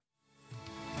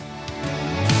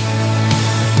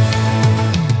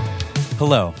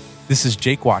Hello, this is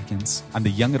Jake Watkins. I'm the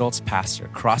young adults pastor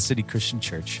at Cross City Christian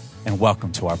Church, and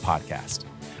welcome to our podcast.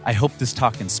 I hope this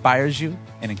talk inspires you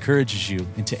and encourages you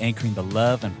into anchoring the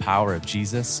love and power of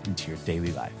Jesus into your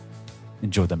daily life.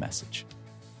 Enjoy the message.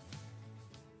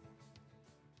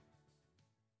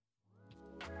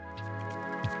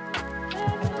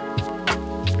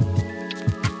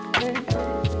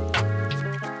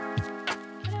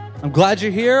 I'm glad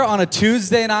you're here on a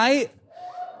Tuesday night.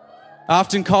 I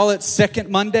often call it Second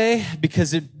Monday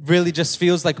because it really just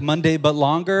feels like Monday but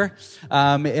longer.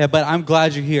 But I'm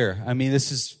glad you're here. I mean,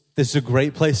 this is a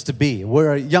great place to be.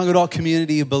 We're a young adult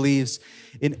community who believes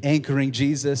in anchoring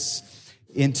Jesus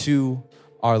into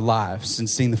our lives and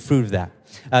seeing the fruit of that.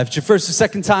 If it's your first or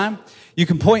second time, you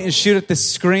can point and shoot at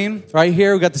this screen right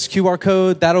here. We got this QR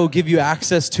code. That'll give you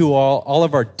access to all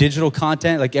of our digital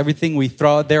content, like everything we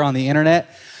throw out there on the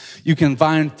internet. You can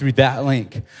find through that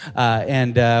link.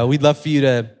 And we'd love for you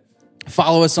to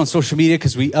follow us on social media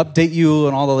because we update you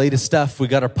on all the latest stuff. We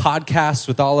got our podcast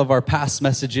with all of our past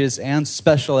messages and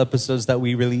special episodes that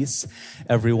we release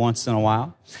every once in a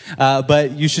while.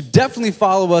 But you should definitely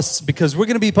follow us because we're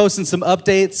going to be posting some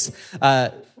updates.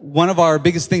 One of our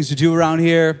biggest things we do around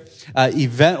here,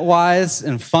 event-wise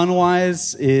and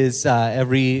fun-wise, is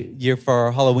every year for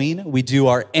our Halloween, we do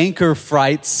our Anchor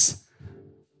Frights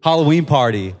Halloween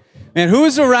party. Man, who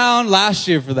was around last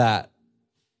year for that?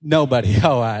 Nobody.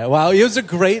 All right. Well, it was a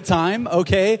great time.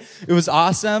 Okay. It was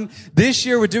awesome. This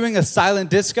year we're doing a silent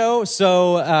disco.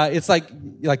 So, it's like,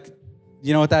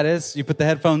 you know what that is? You put the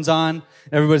headphones on,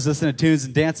 everybody's listening to tunes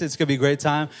and dancing. It's going to be a great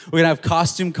time. We're going to have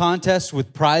costume contests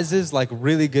with prizes, like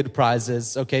really good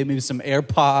prizes. Okay. Maybe some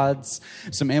AirPods,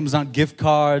 some Amazon gift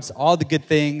cards, all the good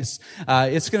things.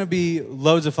 It's going to be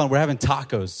loads of fun. We're having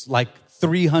tacos, like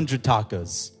 300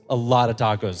 tacos, a lot of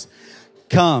tacos.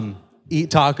 Come, eat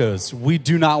tacos. We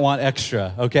do not want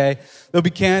extra, okay? There'll be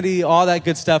candy, all that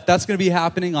good stuff. That's going to be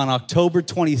happening on October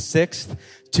 26th,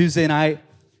 Tuesday night,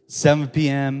 7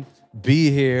 p.m.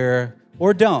 Be here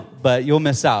or don't, but you'll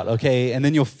miss out, okay? And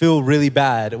then you'll feel really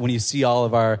bad when you see all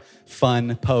of our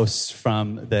fun posts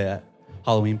from the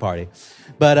Halloween party.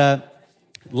 But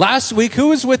last week, who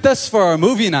was with us for our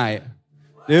movie night?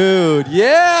 Dude,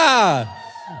 yeah!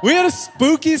 We had a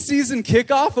spooky season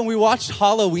kickoff and we watched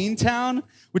Halloween Town,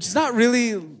 which is not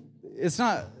really, it's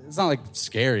not like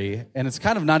scary, and it's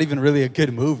kind of not even really a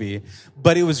good movie,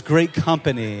 but it was great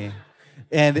company,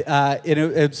 and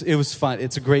it was fun.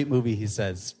 It's a great movie, he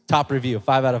says. Top review,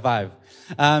 5 out of 5.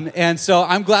 And so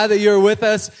I'm glad that you're with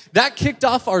us. That kicked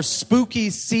off our spooky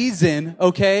season,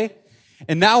 okay?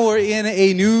 And now we're in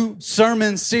a new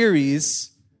sermon series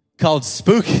called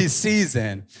Spooky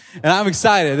Season. And I'm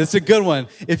excited. It's a good one.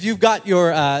 If you've got your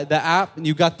the app and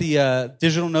you've got the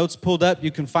digital notes pulled up,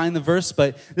 you can find the verse,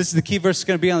 but this is the key verse. It's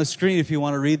going to be on the screen if you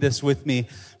want to read this with me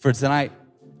for tonight.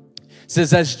 It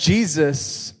says, as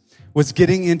Jesus was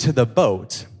getting into the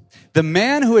boat, the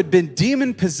man who had been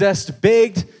demon-possessed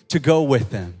begged to go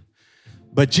with him.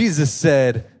 But Jesus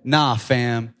said, nah,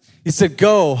 fam. He said,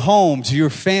 go home to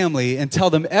your family and tell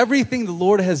them everything the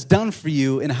Lord has done for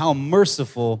you and how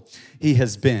merciful he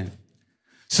has been.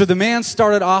 So the man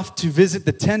started off to visit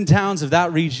the 10 towns of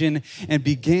that region and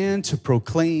began to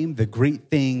proclaim the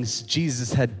great things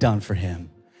Jesus had done for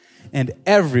him. And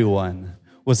everyone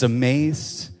was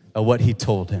amazed at what he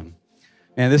told him.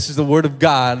 And this is the word of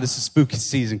God. This is spooky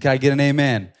season. Can I get an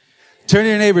amen? Turn to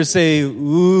your neighbor and say,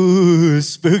 ooh,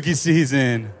 spooky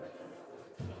season.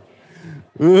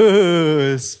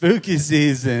 Ooh, spooky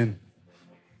season.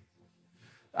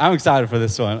 I'm excited for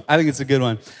this one. I think it's a good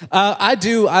one.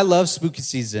 I love spooky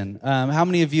season. How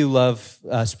many of you love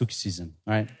spooky season?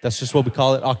 All right. That's just what we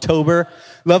call it. October.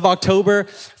 Love October.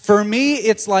 For me,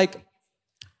 it's like,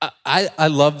 I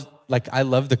love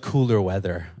the cooler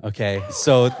weather. Okay.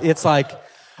 So it's like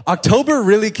October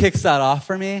really kicks that off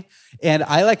for me. And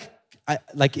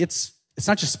it's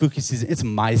not just spooky season. It's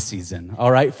my season.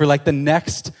 All right. For like the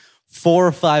next 4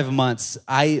 or 5 months,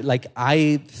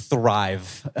 I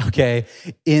thrive, okay,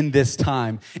 in this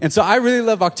time. And so I really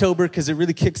love October because it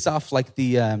really kicks off like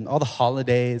all the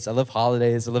holidays. I love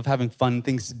holidays. I love having fun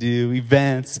things to do,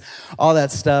 events, all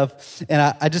that stuff.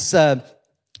 And I just,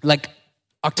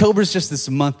 October is just this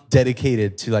month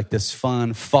dedicated to like this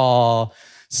fun fall,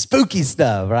 spooky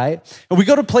stuff, right? And we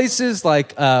go to places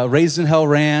like Raising Hell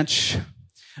Ranch,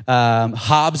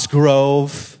 Hobbs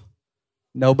Grove.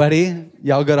 Nobody?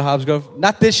 Y'all go to Hobbs Grove?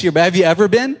 Not this year, but have you ever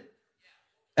been?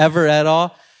 Ever at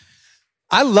all?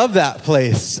 I love that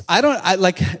place.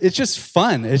 It's just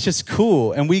fun. It's just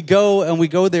cool. And we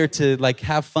go there to like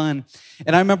have fun.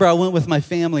 And I remember I went with my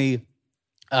family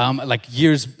like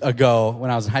years ago when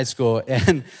I was in high school.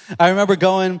 And I remember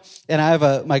going, and I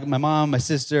have my mom, my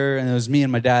sister, and it was me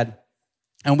and my dad.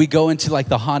 And we go into like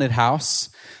the haunted house.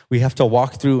 We have to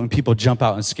walk through and people jump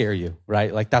out and scare you,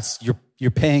 right? Like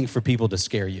you're paying for people to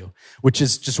scare you, which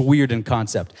is just weird in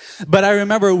concept. But I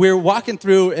remember we were walking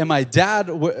through and my dad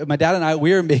and I,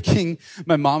 we were making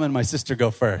my mom and my sister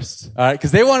go first, all right?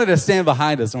 Because they wanted to stand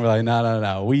behind us and we're like,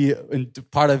 no.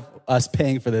 Part of us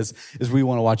paying for this is we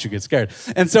want to watch you get scared.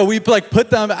 And so we like put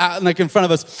them out like in front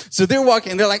of us. So they're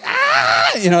walking and they're like,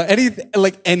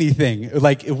 anything.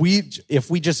 Like if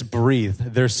we just breathe,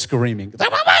 they're screaming.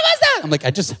 What was that? I'm like,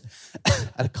 I just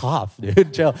had a cough,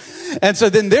 dude, chill. And so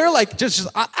then they're like,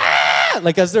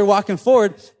 like as they're walking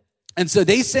forward. And so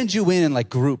they send you in like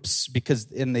groups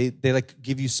and they like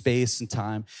give you space and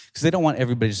time because they don't want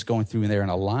everybody just going through in there in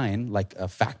a line like a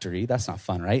factory. That's not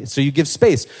fun, right? So you give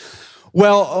space.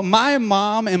 Well, my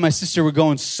mom and my sister were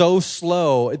going so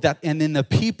slow and then the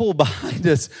people behind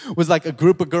us was like a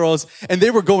group of girls and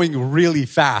they were going really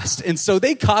fast. And so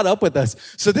they caught up with us.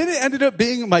 So then it ended up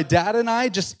being my dad and I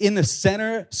just in the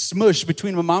center smush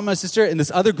between my mom and my sister and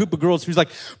this other group of girls who's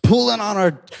like pulling on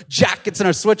our jackets and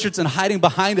our sweatshirts and hiding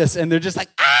behind us. And they're just like,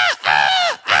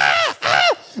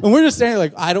 and we're just saying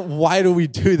like, why do we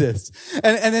do this?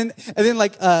 And then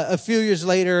like a few years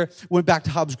later, went back to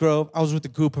Hobbs Grove. I was with a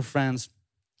group of friends.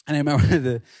 And I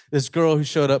remember this girl who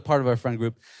showed up, part of our friend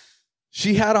group.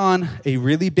 She had on a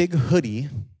really big hoodie,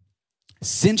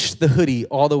 cinched the hoodie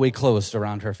all the way closed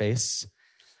around her face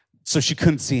so she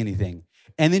couldn't see anything.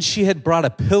 And then she had brought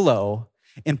a pillow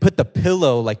and put the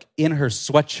pillow like in her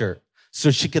sweatshirt so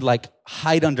she could like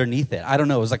hide underneath it. I don't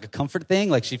know. It was like a comfort thing.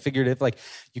 Like she figured if like,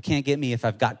 you can't get me if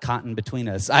I've got cotton between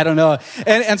us. I don't know.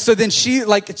 And so then she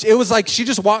like, it was like, she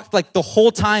just walked like the whole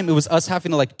time. It was us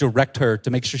having to like direct her to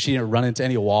make sure she didn't run into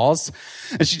any walls.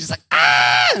 And she just like,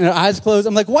 and her eyes closed.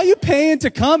 I'm like, why are you paying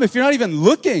to come if you're not even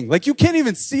looking? Like you can't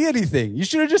even see anything. You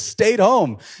should have just stayed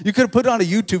home. You could have put on a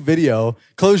YouTube video,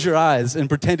 close your eyes and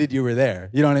pretended you were there.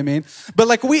 You know what I mean? But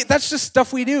like that's just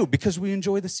stuff we do because we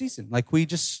enjoy the season. Like we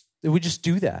just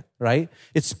do that, right?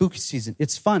 It's spooky season.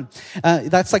 It's fun.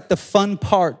 That's like the fun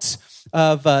part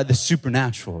of the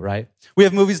supernatural, right? We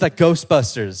have movies like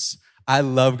Ghostbusters. I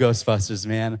love Ghostbusters,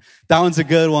 man. That one's a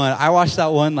good one. I watch that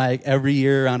one like every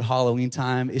year around Halloween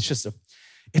time. It's just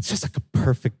like a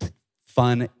perfect,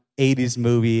 fun 80s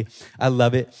movie. I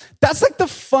love it. That's like the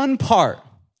fun part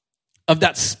of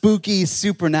that spooky,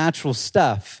 supernatural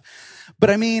stuff.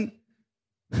 But I mean,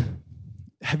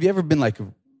 have you ever been like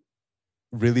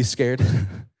really scared?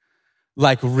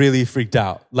 Like really freaked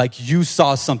out? Like you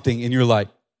saw something and you're like,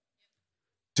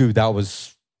 dude, that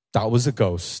was a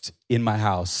ghost in my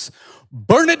house.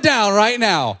 Burn it down right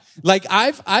now. Like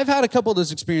I've had a couple of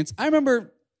those experiences. I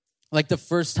remember like the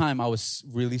first time I was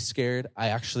really scared, I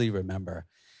actually remember.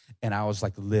 And I was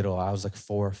like little, I was like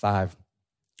 4 or 5.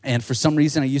 And for some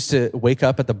reason, I used to wake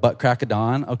up at the butt crack of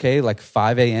dawn, okay, like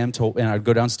 5 a.m. And I'd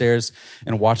go downstairs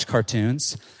and watch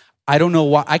cartoons. I don't know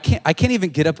why. I can't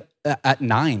even get up at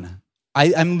 9.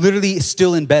 I'm literally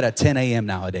still in bed at 10 a.m.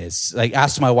 nowadays. Like,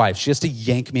 ask my wife. She has to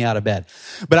yank me out of bed.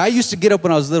 But I used to get up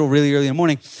when I was little really early in the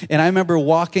morning. And I remember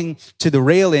walking to the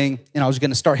railing, and I was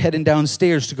going to start heading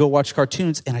downstairs to go watch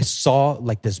cartoons. And I saw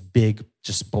like this big,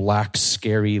 just black,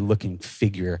 scary looking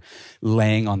figure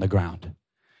laying on the ground.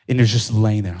 And it was just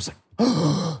laying there. I was like,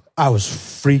 oh, I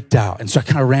was freaked out. And so I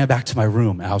kind of ran back to my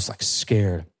room, and I was like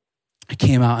scared. I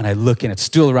came out and I look and it's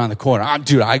still around the corner.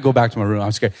 I go back to my room.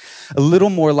 I'm scared. A little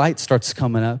more light starts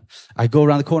coming up. I go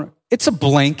around the corner. It's a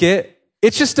blanket.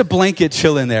 It's just a blanket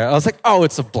chilling there. I was like, oh,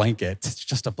 it's a blanket. It's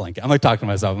just a blanket. I'm like talking to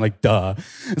myself. I'm like, duh.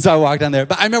 And so I walked down there.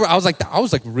 But I remember I was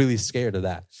like really scared of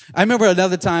that. I remember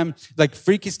another time, like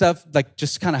freaky stuff, like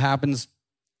just kind of happens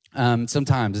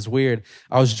sometimes. It's weird.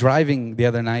 I was driving the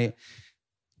other night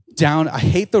down. I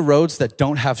hate the roads that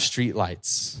don't have street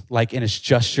lights, like, and it's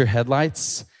just your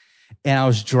headlights. And I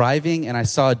was driving and I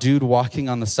saw a dude walking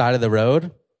on the side of the road.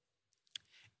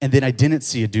 And then I didn't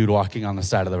see a dude walking on the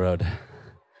side of the road.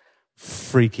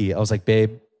 Freaky. I was like,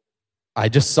 babe, I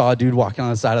just saw a dude walking on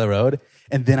the side of the road.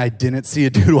 And then I didn't see a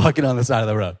dude walking on the side of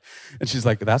the road. And she's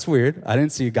like, that's weird. I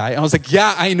didn't see a guy. And I was like,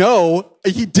 yeah, I know.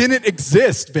 He didn't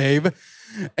exist, babe.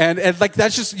 And like,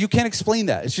 that's just, you can't explain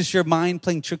that. It's just your mind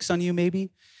playing tricks on you,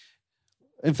 maybe.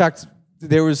 In fact,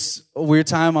 there was a weird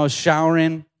time I was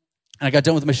showering. And I got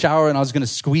done with my shower and I was going to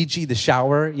squeegee the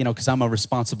shower, you know, because I'm a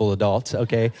responsible adult,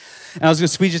 okay? And I was going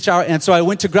to squeegee the shower. And so I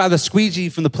went to grab the squeegee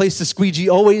from the place the squeegee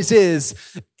always is,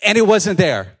 and it wasn't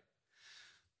there.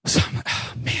 So I'm like,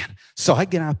 oh, man. So I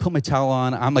get out, put my towel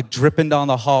on. I'm like dripping down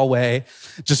the hallway,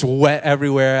 just wet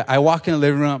everywhere. I walk in the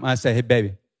living room and I say, hey,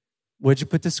 baby, where'd you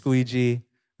put the squeegee?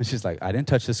 And she's like, I didn't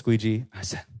touch the squeegee.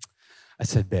 I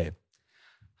said, babe,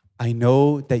 I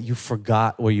know that you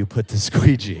forgot where you put the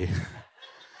squeegee.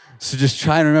 So just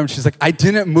try and remember. She's like, I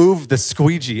didn't move the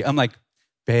squeegee. I'm like,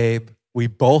 babe, we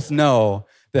both know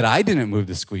that I didn't move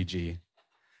the squeegee.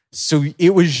 So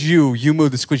it was you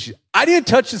moved the squeegee. I didn't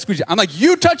touch the squeegee. I'm like,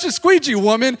 you touched the squeegee,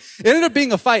 woman. It ended up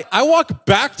being a fight. I walk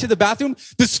back to the bathroom.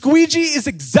 The squeegee is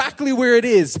exactly where it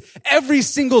is every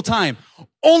single time.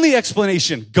 Only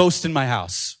explanation, ghost in my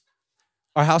house.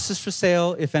 Our house is for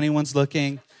sale. If anyone's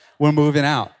looking, we're moving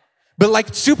out. But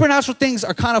like supernatural things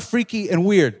are kind of freaky and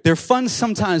weird. They're fun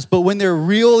sometimes, but when they're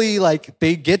really like,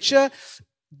 they get you,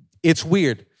 it's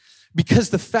weird. Because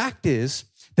the fact is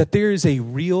that there is a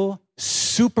real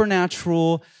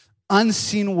supernatural,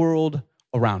 unseen world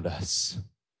around us.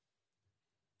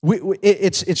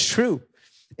 It's true.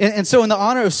 And so in the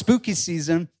honor of spooky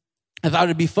season, I thought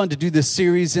it'd be fun to do this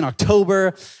series in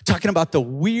October, talking about the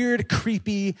weird,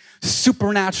 creepy,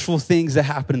 supernatural things that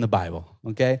happen in the Bible,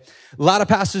 okay? A lot of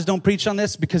pastors don't preach on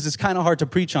this because it's kind of hard to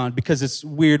preach on because it's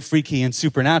weird, freaky, and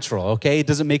supernatural, okay? It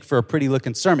doesn't make for a pretty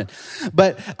looking sermon.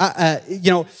 But,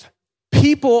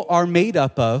 people are made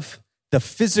up of the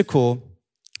physical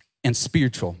and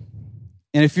spiritual.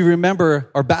 And if you remember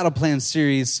our Battle Plan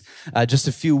series just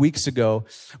a few weeks ago,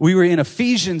 we were in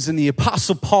Ephesians, and the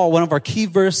Apostle Paul, one of our key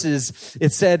verses,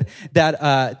 it said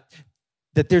that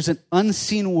there's an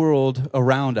unseen world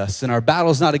around us, and our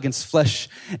battle is not against flesh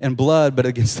and blood, but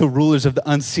against the rulers of the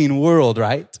unseen world,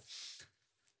 right?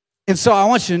 And so I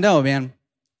want you to know, man,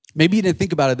 maybe you didn't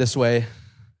think about it this way,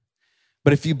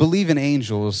 but if you believe in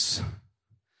angels,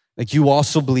 like you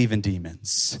also believe in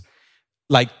demons.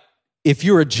 Like, if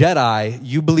you're a Jedi,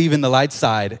 you believe in the light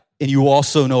side and you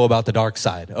also know about the dark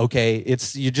side, okay?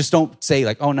 You just don't say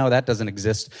like, oh no, that doesn't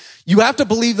exist. You have to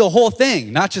believe the whole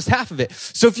thing, not just half of it.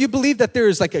 So if you believe that there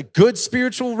is like a good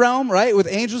spiritual realm, right, with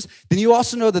angels, then you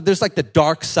also know that there's like the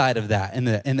dark side of that and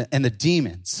the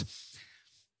demons.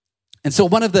 And so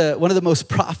one of the most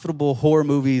profitable horror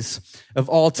movies of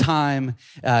all time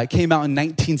came out in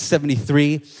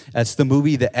 1973. That's the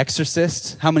movie The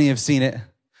Exorcist. How many have seen it?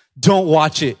 Don't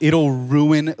watch it. It'll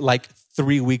ruin like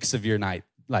 3 weeks of your night.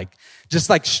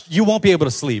 You won't be able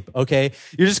to sleep, okay?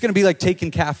 You're just going to be like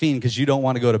taking caffeine because you don't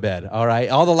want to go to bed, all right?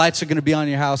 All the lights are going to be on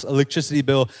your house, electricity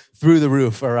bill through the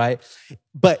roof, all right?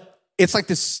 But it's like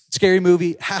this scary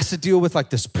movie, has to deal with like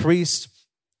this priest,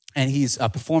 and he's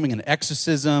performing an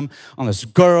exorcism on this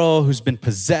girl who's been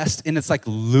possessed, and it's like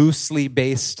loosely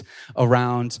based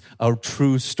around a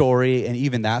true story, and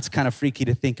even that's kind of freaky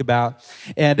to think about.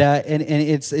 And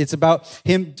it's about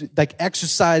him like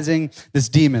exorcising this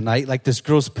demon, right? Like this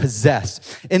girl's possessed,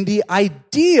 and the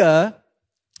idea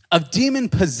of demon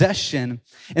possession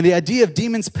and the idea of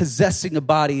demons possessing a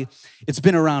body, it's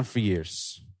been around for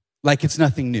years. Like it's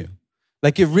nothing new.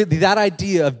 Like that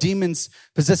idea of demons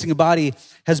possessing a body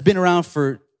has been around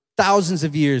for thousands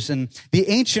of years. And the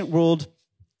ancient world,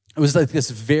 it was like this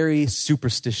very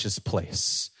superstitious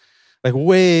place, like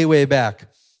way, way back.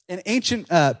 And ancient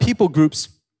people groups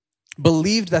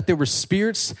believed that there were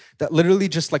spirits that literally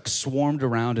just like swarmed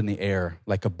around in the air,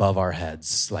 like above our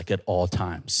heads, like at all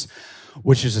times.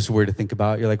 Which is just weird to think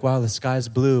about. You're like, wow, the sky's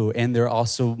blue, and there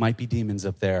also might be demons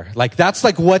up there. Like that's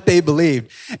like what they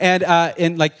believed.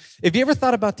 And like, have you ever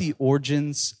thought about the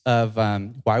origins of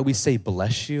why we say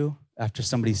bless you after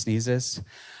somebody sneezes?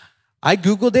 I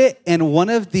Googled it, and one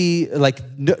of the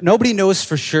nobody knows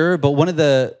for sure, but one of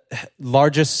the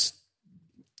largest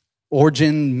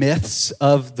origin myths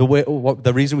of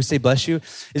the reason we say bless you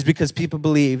is because people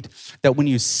believed that when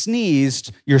you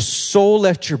sneezed, your soul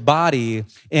left your body,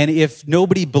 and if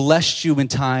nobody blessed you in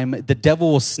time, the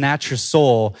devil will snatch your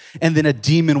soul, and then a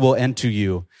demon will enter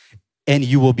you, and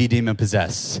you will be demon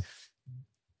possessed.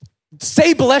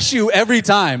 Say bless you every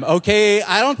time, okay?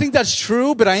 I don't think that's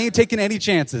true, but I ain't taking any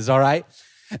chances, all right?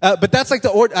 But that's like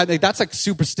that's like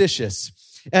superstitious.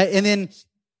 And then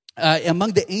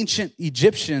among the ancient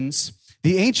Egyptians,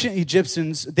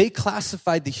 they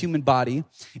classified the human body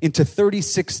into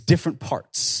 36 different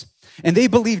parts. And they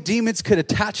believed demons could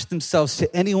attach themselves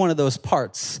to any one of those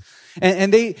parts.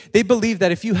 And they believed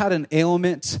that if you had an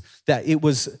ailment, that it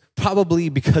was probably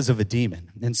because of a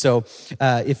demon. And so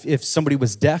if somebody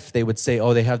was deaf, they would say,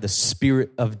 oh, they have the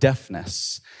spirit of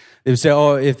deafness. They would say,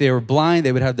 oh, if they were blind,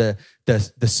 they would have the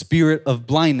spirit of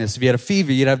blindness. If you had a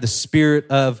fever, you'd have the spirit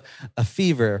of a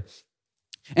fever.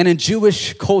 And in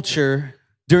Jewish culture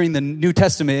during the New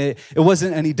Testament, it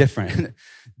wasn't any different.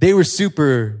 They were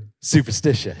super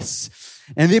superstitious.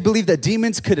 And they believed that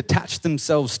demons could attach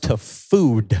themselves to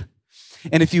food.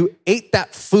 And if you ate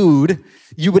that food,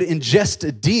 you would ingest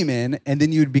a demon and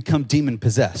then you would become demon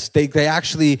possessed. They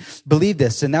actually believed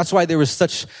this. And that's why there was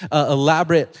such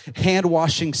elaborate hand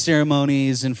washing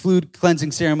ceremonies and food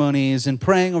cleansing ceremonies and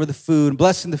praying over the food,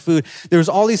 blessing the food. There was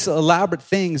all these elaborate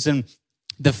things. And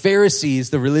the Pharisees,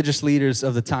 the religious leaders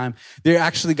of the time, they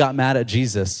actually got mad at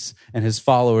Jesus and his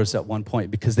followers at one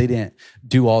point because they didn't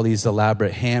do all these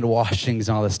elaborate hand washings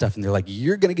and all this stuff. And they're like,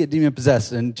 you're going to get demon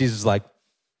possessed. And Jesus was like,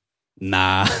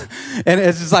 nah. And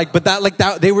it's just like, but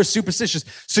that, they were superstitious.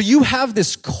 So you have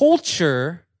this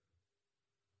culture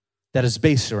that is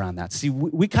based around that. See,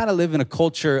 we kind of live in a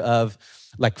culture of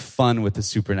like fun with the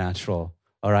supernatural.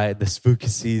 All right. The spooky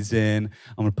season.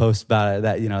 I'm going to post about it.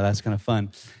 That's kind of fun.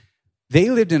 They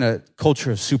lived in a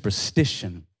culture of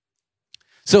superstition.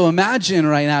 So imagine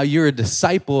right now you're a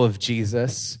disciple of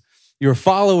Jesus. You're a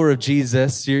follower of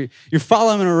Jesus. You're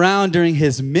following him around during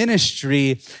his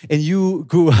ministry, and you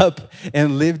grew up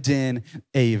and lived in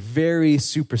a very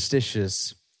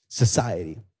superstitious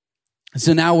society.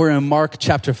 So now we're in Mark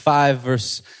chapter 5,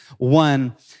 verse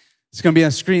 1. It's going to be on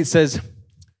the screen. It says,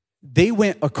 they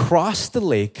went across the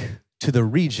lake to the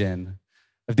region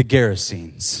of the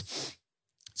Gerasenes.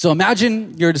 So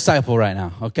imagine you're a disciple right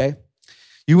now, okay?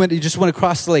 You just went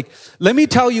across the lake. Let me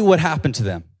tell you what happened to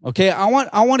them, okay? I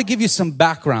want to give you some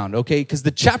background, okay? Because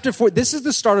the chapter 4, this is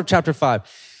the start of chapter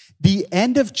 5. The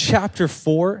end of chapter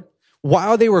 4,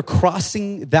 while they were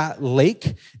crossing that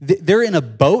lake, they're in a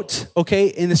boat,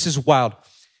 okay? And this is wild.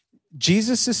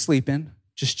 Jesus is sleeping,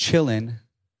 just chilling,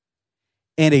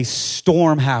 and a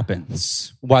storm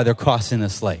happens while they're crossing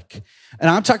this lake. And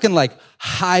I'm talking like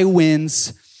high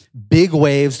winds, big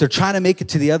waves. They're trying to make it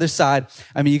to the other side.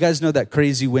 I mean, you guys know that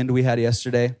crazy wind we had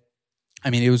yesterday? I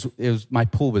mean, it was my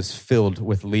pool was filled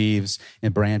with leaves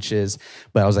and branches,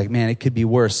 but I was like, man, it could be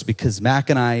worse because Mac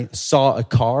and I saw a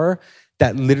car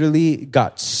that literally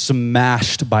got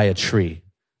smashed by a tree.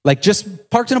 Like just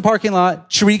parked in a parking lot,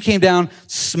 tree came down,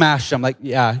 smashed. I'm like,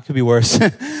 yeah, it could be worse.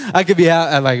 I could be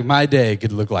out, like my day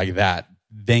could look like that.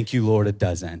 Thank you, Lord, it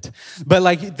doesn't. But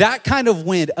like that kind of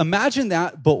wind, imagine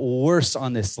that, but worse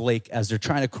on this lake as they're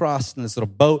trying to cross in this little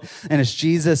boat, and it's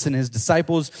Jesus and his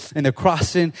disciples, and they're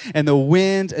crossing, and the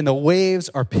wind and the waves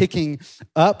are picking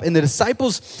up, and the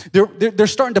disciples, they're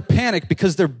starting to panic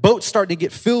because their boat's starting to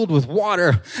get filled with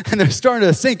water, and they're starting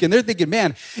to sink, and they're thinking,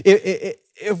 man,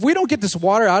 if we don't get this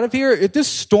water out of here, if this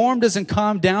storm doesn't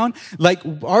calm down, like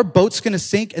our boat's going to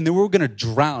sink and then we're going to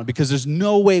drown because there's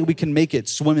no way we can make it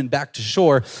swimming back to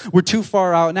shore. We're too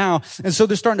far out now. And so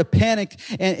they're starting to panic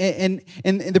and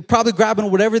they're probably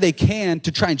grabbing whatever they can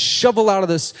to try and shovel out of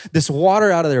this water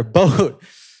out of their boat.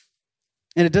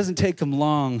 And it doesn't take them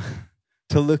long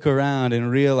to look around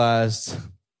and realize,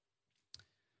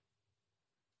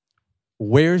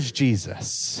 where's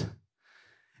Jesus?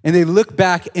 And they look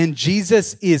back and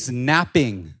Jesus is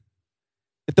napping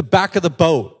at the back of the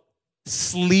boat,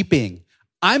 sleeping.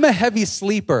 I'm a heavy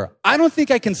sleeper. I don't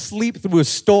think I can sleep through a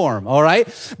storm, all right?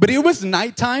 But it was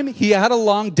nighttime. He had a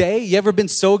long day. You ever been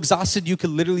so exhausted you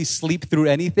could literally sleep through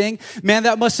anything? Man,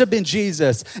 that must have been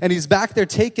Jesus. And he's back there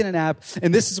taking a nap.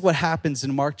 And this is what happens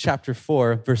in Mark chapter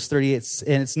 4, verse 38.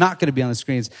 And it's not going to be on the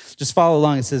screens. Just follow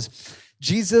along. It says,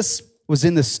 Jesus was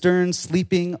in the stern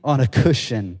sleeping on a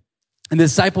cushion. And the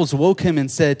disciples woke him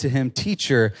and said to him,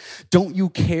 "Teacher, don't you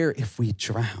care if we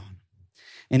drown?"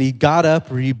 And he got up,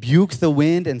 rebuked the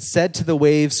wind, and said to the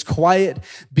waves, "Quiet,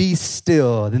 be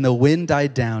still." Then the wind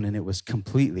died down, and it was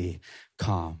completely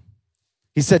calm.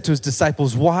 He said to his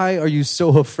disciples, "Why are you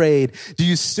so afraid? Do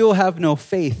you still have no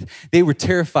faith?" They were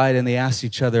terrified, and they asked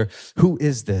each other, "Who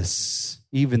is this?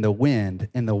 Even the wind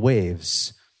and the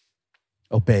waves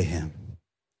obey him."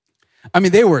 I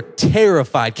mean, they were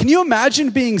terrified. Can you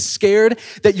imagine being scared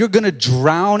that you're going to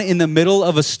drown in the middle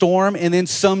of a storm and then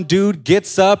some dude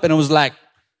gets up and it was like,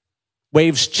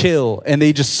 waves chill, and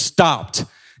they just stopped.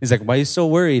 He's like, "Why are you so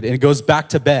worried?" And he goes back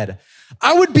to bed.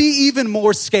 I would be even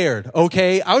more scared,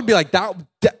 okay? I would be like,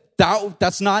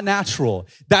 that's not natural.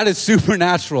 That is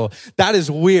supernatural. That is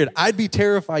weird. I'd be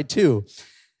terrified too.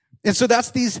 And so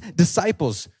that's these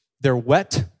disciples. They're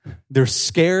wet, they're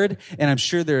scared, and I'm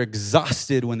sure they're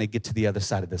exhausted when they get to the other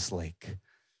side of this lake.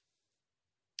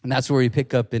 And that's where we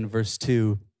pick up in verse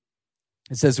 2.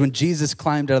 It says, when Jesus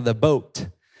climbed out of the boat,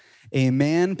 a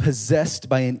man possessed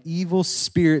by an evil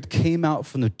spirit came out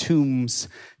from the tombs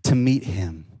to meet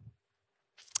him.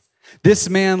 This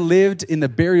man lived in the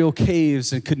burial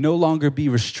caves and could no longer be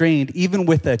restrained, even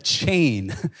with a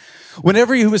chain.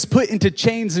 Whenever he was put into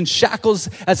chains and shackles,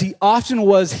 as he often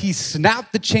was, he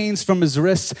snapped the chains from his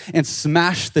wrists and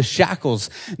smashed the shackles.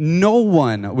 No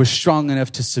one was strong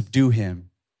enough to subdue him.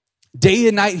 Day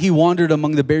and night he wandered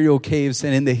among the burial caves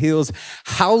and in the hills,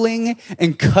 howling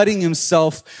and cutting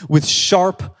himself with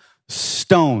sharp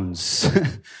stones.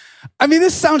 I mean,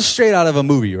 this sounds straight out of a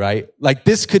movie, right? Like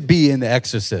this could be in The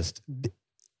Exorcist.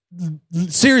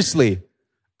 Seriously.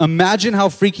 Imagine how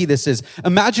freaky this is.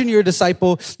 Imagine you're a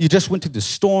disciple. You just went through the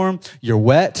storm. You're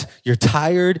wet. You're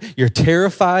tired. You're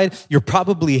terrified. You're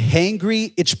probably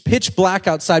hangry. It's pitch black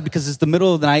outside because it's the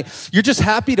middle of the night. You're just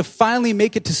happy to finally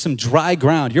make it to some dry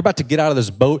ground. You're about to get out of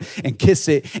this boat and kiss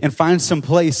it and find some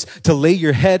place to lay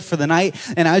your head for the night.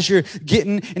 And as you're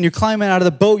getting and you're climbing out of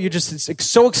the boat, you're just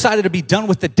so excited to be done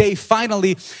with the day.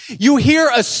 Finally, you hear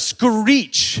a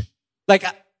screech. Like,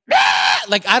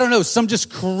 I don't know, some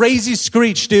just crazy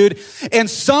screech, dude. And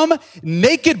some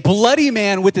naked, bloody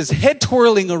man with his head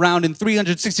twirling around in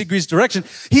 360 degrees direction,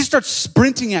 he starts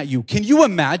sprinting at you. Can you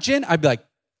imagine? I'd be like,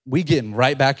 we getting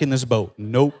right back in this boat.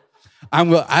 Nope.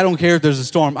 I don't care if there's a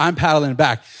storm. I'm paddling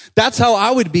back. That's how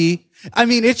I would be. I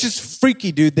mean, it's just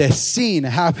freaky, dude, this scene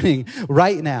happening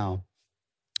right now.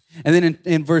 And then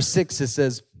in verse 6, it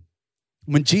says,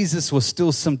 when Jesus was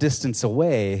still some distance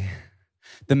away,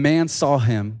 the man saw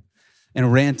him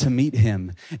and ran to meet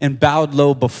him and bowed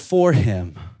low before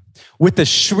him. With a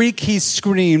shriek, he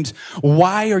screamed,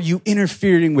 "Why are you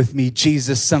interfering with me,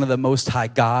 Jesus, Son of the Most High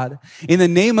God? In the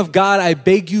name of God, I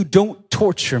beg you, don't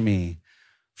torture me."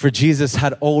 For Jesus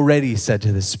had already said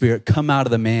to the spirit, "Come out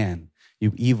of the man,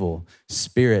 you evil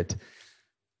spirit."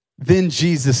 Then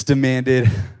Jesus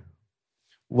demanded,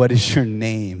 "What is your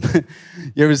name?"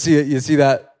 You ever see it? You see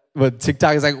that? But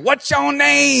TikTok is like, "What's your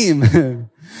name?"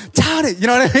 Doubt it. You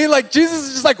know what I mean? Like Jesus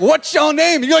is just like, "What's your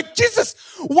name?" And you're like, Jesus,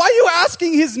 why are you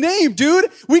asking his name, dude?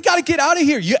 We got to get out of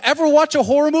here. You ever watch a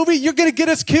horror movie? You're going to get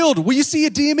us killed. When you see a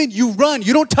demon, you run.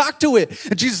 You don't talk to it.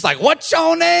 And Jesus is like, "What's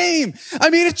your name?" I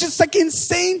mean, it's just like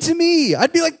insane to me.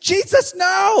 I'd be like, Jesus,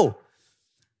 no.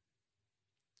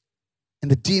 And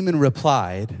the demon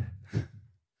replied,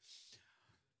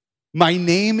 "My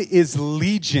name is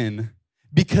Legion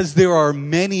because there are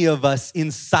many of us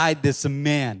inside this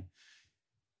man."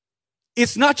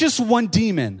 It's not just one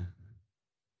demon.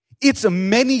 It's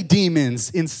many demons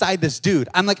inside this dude.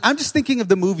 I'm just thinking of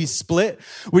the movie Split,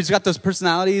 where he's got those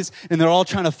personalities and they're all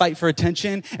trying to fight for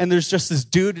attention. And there's just this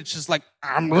dude, it's just like,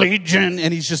 "I'm Legion."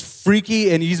 And he's just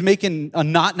freaky and he's making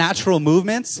not natural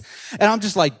movements. And I'm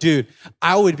just like, dude,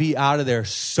 I would be out of there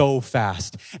so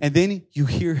fast. And then you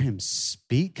hear him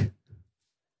speak.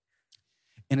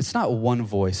 And it's not one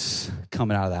voice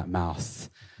coming out of that mouth.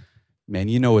 Man,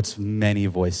 you know it's many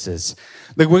voices.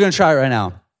 Like, we're going to try it right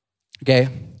now, okay?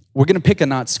 We're going to pick a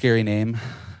not scary name.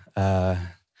 I'm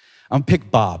going to pick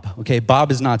Bob, okay?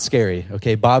 Bob is not scary,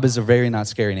 okay? Bob is a very not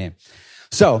scary name.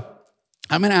 So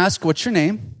I'm going to ask, "What's your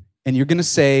name?" And you're going to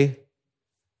say,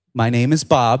 "My name is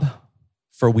Bob,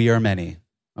 for we are many,"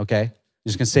 okay? You're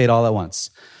just going to say it all at once.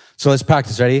 So let's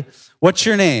practice. Ready? What's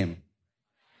your name?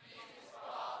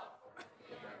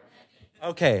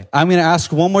 Okay, I'm going to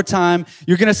ask one more time.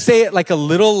 You're going to say it like a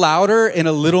little louder and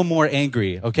a little more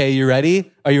angry. Okay, you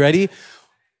ready? Are you ready?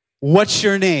 What's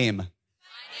your name? My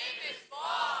name is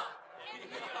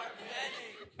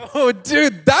Bob. Oh,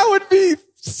 dude, that would be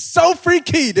so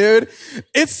freaky, dude.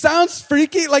 It sounds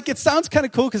freaky. Like, it sounds kind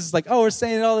of cool because it's like, oh, we're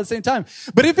saying it all at the same time.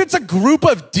 But if it's a group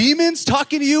of demons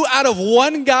talking to you out of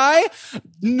one guy,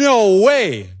 no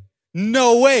way.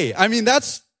 No way. I mean,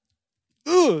 that's,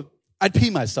 I'd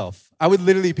pee myself. I would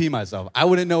literally pee myself. I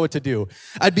wouldn't know what to do.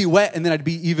 I'd be wet and then I'd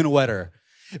be even wetter.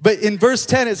 But in verse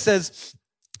 10, it says,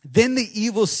 "Then the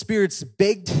evil spirits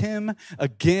begged him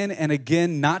again and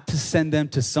again not to send them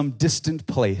to some distant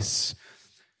place.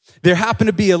 There happened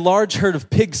to be a large herd of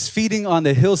pigs feeding on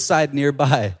the hillside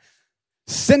nearby.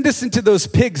 'Send us into those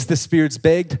pigs,' the spirits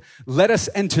begged. 'Let us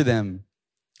enter them.'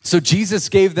 So Jesus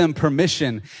gave them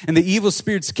permission, and the evil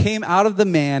spirits came out of the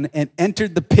man and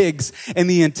entered the pigs, and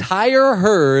the entire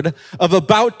herd of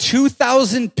about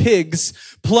 2,000 pigs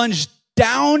plunged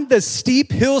down the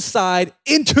steep hillside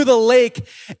into the lake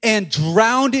and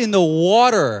drowned in the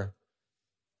water."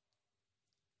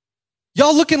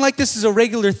 Y'all looking like this is a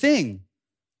regular thing.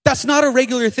 That's not a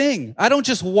regular thing. I don't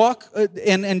just walk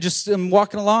and just am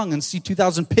walking along and see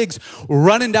 2,000 pigs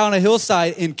running down a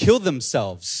hillside and kill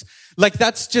themselves. Like,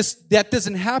 that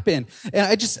doesn't happen.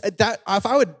 And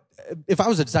if I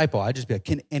was a disciple, I'd just be like,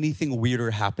 can anything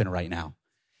weirder happen right now?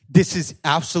 This is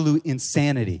absolute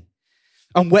insanity.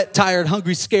 I'm wet, tired,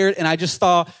 hungry, scared, and I just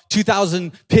saw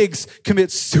 2,000 pigs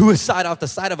commit suicide off the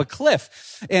side of a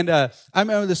cliff. And I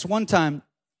remember this one time,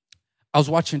 I was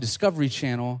watching Discovery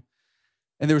Channel,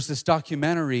 and there was this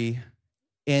documentary,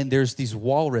 and there's these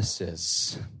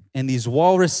walruses And these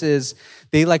walruses,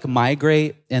 they like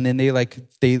migrate, and then they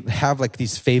have like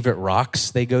these favorite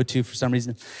rocks they go to for some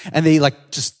reason. And they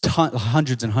like just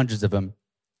hundreds and hundreds of them,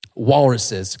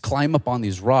 walruses, climb up on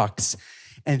these rocks.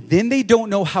 And then they don't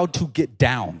know how to get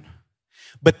down,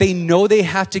 but they know they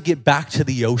have to get back to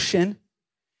the ocean.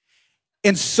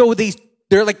 And so they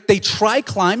try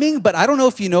climbing, but I don't know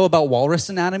if you know about walrus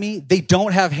anatomy. They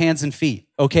don't have hands and feet,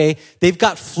 okay? They've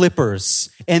got flippers,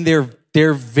 and they're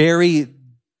very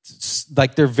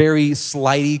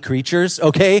slidey creatures,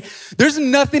 okay? There's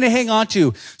nothing to hang on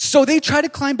to. So they try to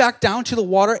climb back down to the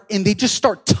water, and they just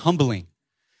start tumbling.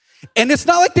 And it's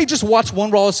not like they just watch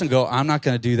one walrus and go, I'm not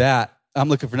going to do that. I'm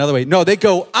looking for another way. No, they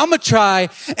go, I'm going to try.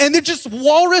 And they're just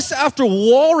walrus after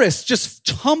walrus just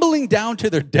tumbling down to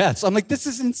their deaths. I'm like, this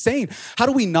is insane. How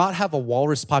do we not have a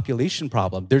walrus population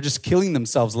problem? They're just killing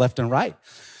themselves left and right.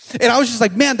 And I was just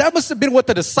like, man, that must have been what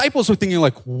the disciples were thinking.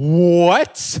 Like,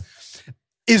 what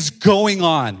is going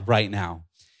on right now?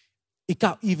 It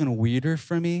got even weirder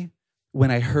for me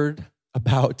when I heard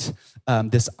about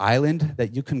this island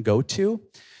that you can go to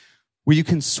where you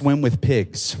can swim with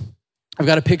pigs. I've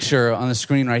got a picture on the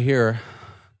screen right here.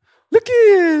 Look at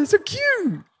it, so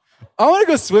cute. I want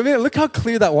to go swimming. Look how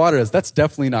clear that water is. That's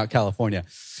definitely not California.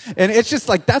 And it's just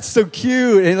like, that's so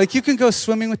cute. And like, you can go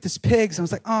swimming with these pigs. I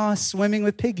was like, oh, swimming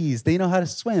with piggies. They know how to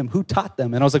swim. Who taught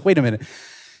them? And I was like, wait a minute.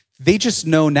 They just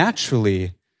know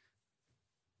naturally.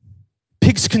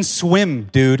 Pigs can swim,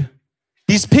 dude.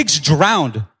 These pigs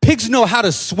drowned. Pigs know how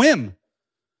to swim.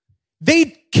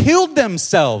 They killed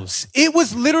themselves. It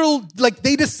was literal, like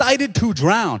they decided to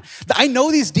drown. I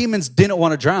know these demons didn't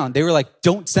want to drown. They were like,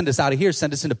 don't send us out of here.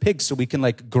 Send us into pigs so we can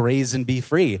like graze and be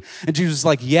free. And Jesus was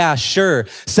like, yeah, sure.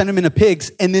 Send them into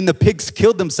pigs. And then the pigs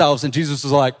killed themselves. And Jesus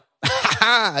was like, ha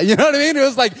ha. You know what I mean? It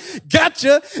was like,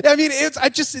 gotcha. I mean,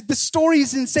 the story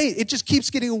is insane. It just keeps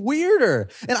getting weirder.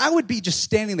 And I would be just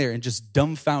standing there in just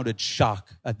dumbfounded shock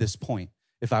at this point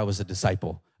if I was a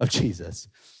disciple of Jesus.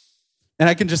 And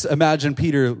I can just imagine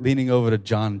Peter leaning over to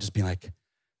John and just being like,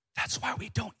 that's why we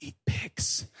don't eat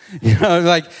pigs. You know,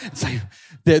 like, it's like,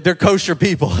 they're kosher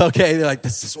people, okay? They're like,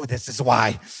 this is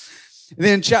why.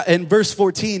 And then in verse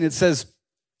 14, it says,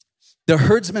 the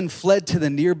herdsmen fled to the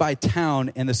nearby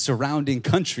town and the surrounding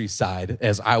countryside,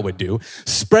 as I would do,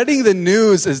 spreading the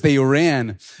news as they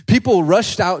ran. People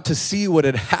rushed out to see what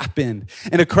had happened,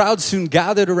 and a crowd soon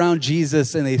gathered around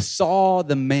Jesus, and they saw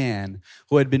the man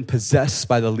who had been possessed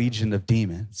by the legion of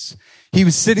demons. He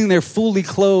was sitting there fully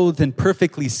clothed and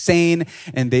perfectly sane,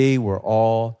 and they were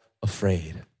all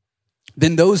afraid.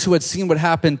 Then those who had seen what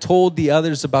happened told the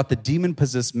others about the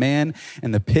demon-possessed man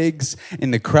and the pigs,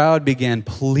 and the crowd began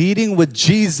pleading with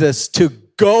Jesus to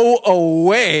go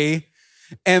away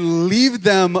and leave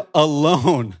them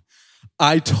alone.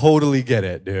 I totally get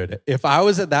it, dude. If I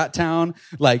was at that town,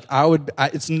 like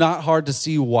it's not hard to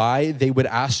see why they would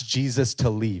ask Jesus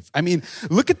to leave. I mean,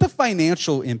 look at the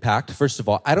financial impact. First of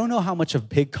all, I don't know how much a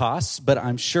pig costs, but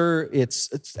I'm sure it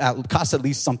costs at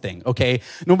least something, okay?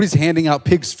 Nobody's handing out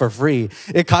pigs for free.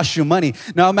 It costs you money.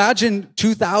 Now imagine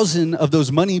 2,000 of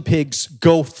those money pigs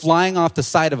go flying off the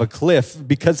side of a cliff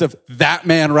because of that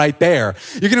man right there.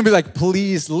 You're going to be like,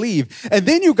 please leave. And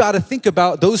then you got to think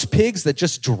about those pigs that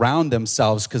just drowned themselves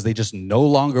because they just no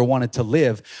longer wanted to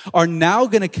live, are now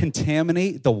going to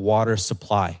contaminate the water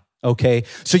supply. Okay,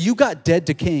 so you got dead,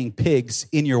 decaying pigs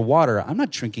in your water. I'm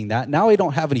not drinking that. Now I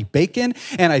don't have any bacon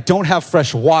and I don't have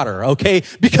fresh water, okay?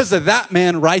 Because of that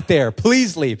man right there.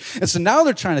 Please leave. And so now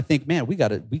they're trying to think, man, we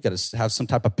gotta have some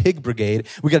type of pig brigade.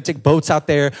 We gotta take boats out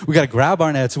there. We gotta grab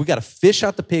our nets. We gotta fish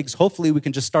out the pigs. Hopefully we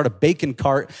can just start a bacon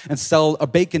cart and sell a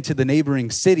bacon to the neighboring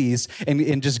cities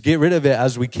and just get rid of it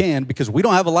as we can, because we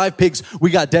don't have alive pigs. We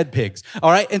got dead pigs.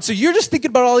 All right. And so you're just thinking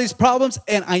about all these problems.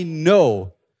 And I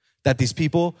know that these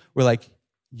people were like,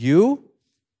 you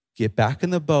get back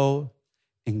in the boat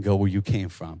and go where you came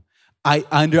from. I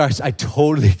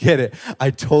totally get it. I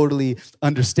totally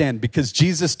understand, because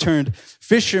Jesus turned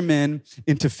fishermen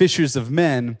into fishers of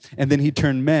men, and then he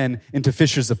turned men into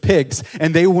fishers of pigs,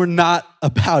 and they were not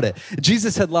about it.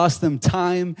 Jesus had lost them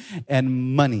time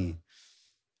and money.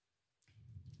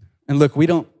 And look, we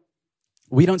don't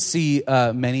see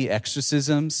many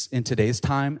exorcisms in today's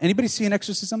time. Anybody see an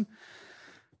exorcism?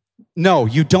 No,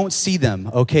 you don't see them,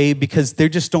 okay? Because they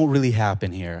just don't really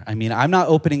happen here. I mean, I'm not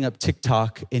opening up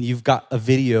TikTok and you've got a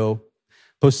video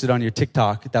posted on your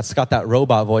TikTok that's got that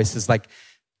robot voice. It's like,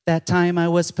 that time I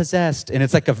was possessed. And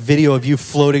it's like a video of you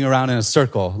floating around in a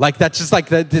circle. Like, that's just like,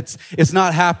 that. It's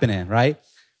not happening, right?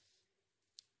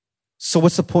 So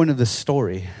what's the point of this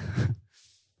story?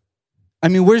 I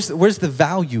mean, where's the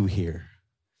value here?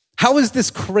 How is this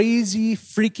crazy,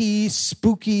 freaky,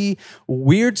 spooky,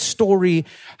 weird story,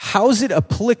 how is it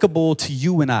applicable to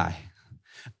you and I?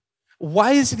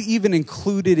 Why is it even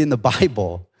included in the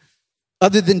Bible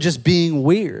other than just being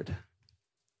weird?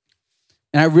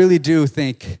 And I really do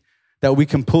think that we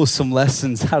can pull some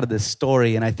lessons out of this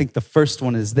story. And I think the first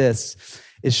one is this.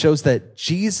 It shows that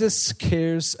Jesus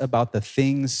cares about the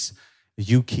things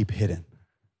you keep hidden.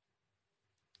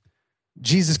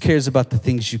 Jesus cares about the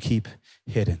things you keep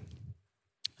hidden.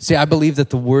 See, I believe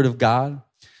that the Word of God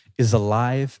is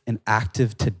alive and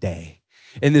active today.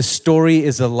 And this story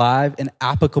is alive and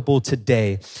applicable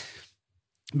today.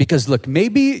 Because look,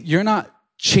 maybe you're not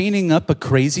chaining up a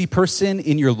crazy person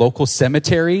in your local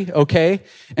cemetery, okay?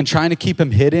 And trying to keep him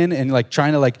hidden and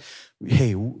trying to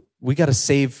hey, we got to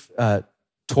save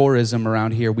tourism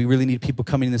around here. We really need people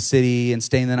coming in the city and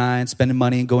staying the night and spending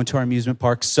money and going to our amusement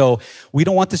parks. So we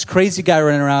don't want this crazy guy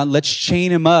running around. Let's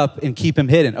chain him up and keep him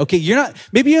hidden. Okay,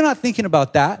 maybe you're not thinking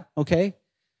about that, okay?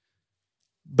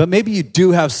 But maybe you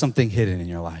do have something hidden in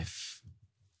your life.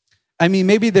 I mean,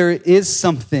 maybe there is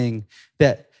something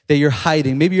that you're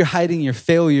hiding. Maybe you're hiding your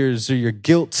failures or your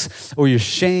guilt or your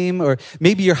shame, or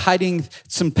maybe you're hiding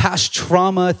some past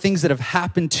trauma, things that have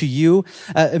happened to you.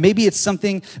 Maybe it's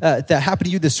something that happened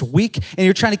to you this week and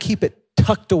you're trying to keep it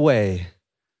tucked away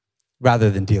rather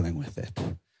than dealing with it.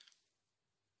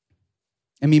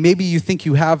 I mean, maybe you think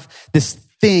you have this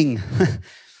thing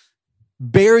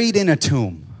buried in a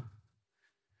tomb.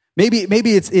 Maybe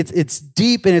it's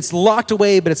deep and it's locked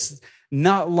away, but it's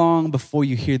not long before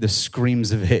you hear the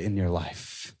screams of it in your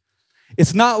life.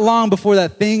 It's not long before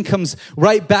that thing comes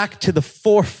right back to the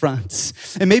forefront.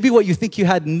 And maybe what you think you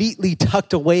had neatly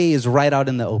tucked away is right out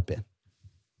in the open.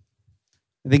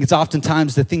 I think it's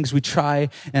oftentimes the things we try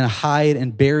and hide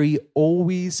and bury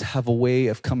always have a way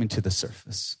of coming to the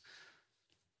surface.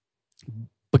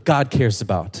 But God cares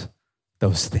about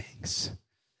those things.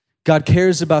 God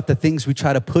cares about the things we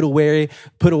try to put away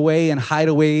and hide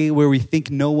away where we think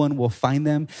no one will find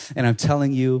them. And I'm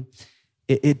telling you,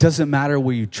 it doesn't matter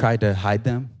where you try to hide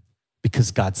them because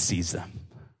God sees them.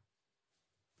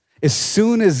 As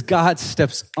soon as God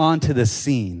steps onto the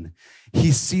scene,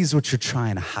 he sees what you're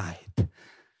trying to hide.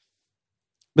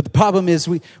 But the problem is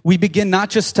we begin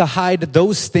not just to hide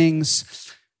those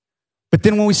things, but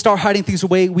then when we start hiding things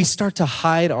away, we start to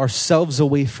hide ourselves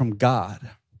away from God.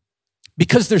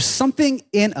 Because there's something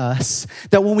in us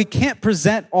that when we can't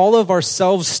present all of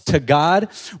ourselves to God,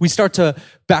 we start to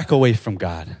back away from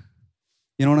God.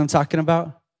 You know what I'm talking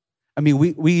about? I mean,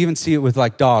 we even see it with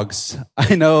dogs.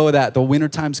 I know that the winter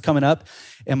time's coming up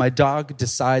and my dog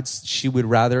decides she would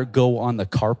rather go on the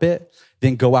carpet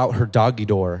than go out her doggy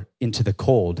door into the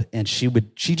cold. And she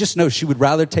just knows she would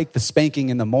rather take the spanking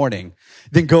in the morning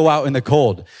than go out in the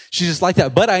cold. She's just like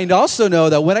that. But I also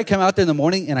know that when I come out there in the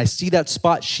morning and I see that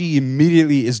spot, she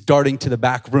immediately is darting to the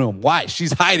back room. Why?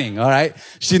 She's hiding, all right?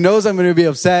 She knows I'm going to be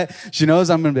upset. She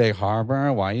knows I'm going to be like,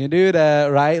 Harbor, why you do that,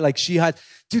 right? She hides.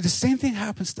 Dude, the same thing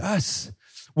happens to us.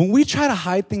 When we try to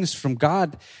hide things from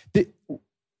God,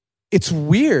 it's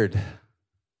weird.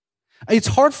 It's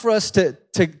hard for us to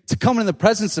come in the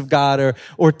presence of God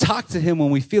or talk to him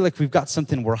when we feel like we've got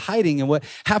something we're hiding. And what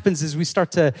happens is we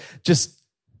start to just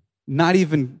not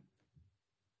even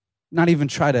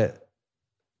try to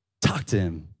talk to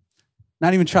him,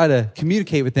 not even try to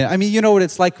communicate with him. I mean, you know what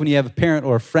it's like when you have a parent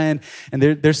or a friend and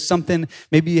there's something,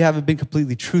 maybe you haven't been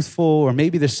completely truthful, or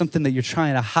maybe there's something that you're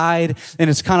trying to hide and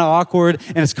it's kind of awkward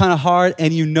and it's kind of hard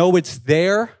and you know it's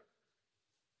there.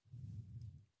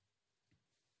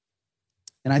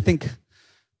 And I think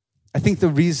the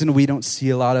reason we don't see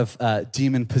a lot of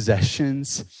demon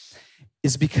possessions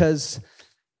is because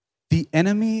the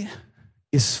enemy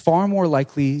is far more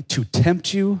likely to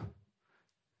tempt you,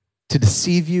 to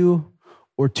deceive you,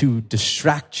 or to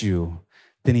distract you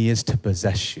than he is to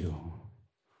possess you.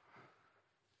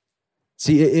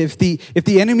 See, if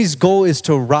the enemy's goal is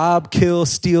to rob, kill,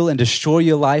 steal, and destroy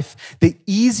your life, the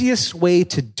easiest way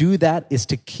to do that is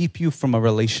to keep you from a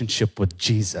relationship with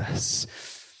Jesus.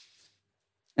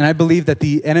 And I believe that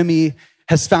the enemy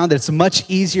has found that it's much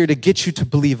easier to get you to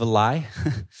believe a lie.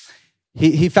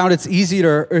 He found it's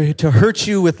easier to hurt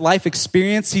you with life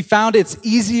experience. He found it's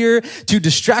easier to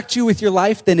distract you with your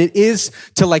life than it is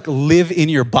to live in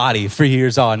your body for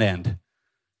years on end.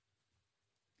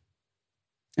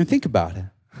 And think about it.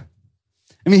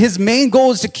 I mean, his main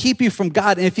goal is to keep you from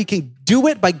God. And if he can do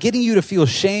it by getting you to feel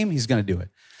shame, he's going to do it.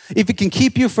 if it can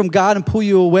keep you from God and pull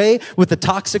you away with a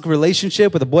toxic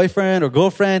relationship with a boyfriend or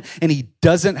girlfriend, and he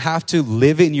doesn't have to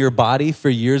live in your body for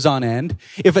years on end,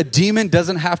 if a demon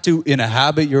doesn't have to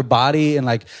inhabit your body and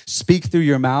like speak through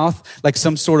your mouth like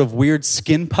some sort of weird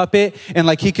skin puppet, and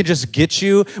like he could just get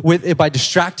you with it by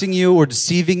distracting you or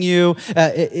deceiving you,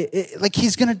 like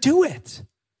he's gonna do it.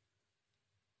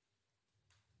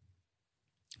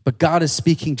 But God is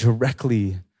speaking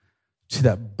directly to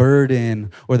that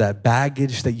burden or that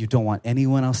baggage that you don't want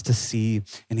anyone else to see.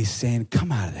 And he's saying,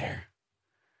 come out of there.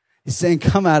 He's saying,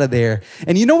 come out of there.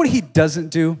 And you know what he doesn't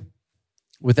do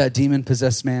with that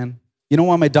demon-possessed man? You know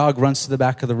why my dog runs to the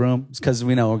back of the room? It's because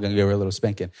we know we're going to give her a little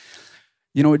spanking.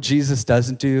 You know what Jesus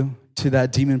doesn't do to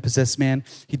that demon-possessed man?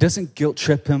 He doesn't guilt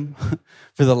trip him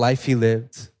for the life he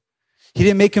lived. He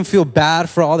didn't make him feel bad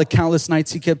for all the countless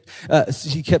nights he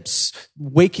kept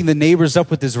waking the neighbors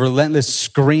up with his relentless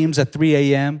screams at 3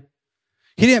 a.m.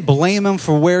 He didn't blame him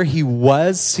for where he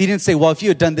was. He didn't say, well, if you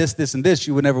had done this, this, and this,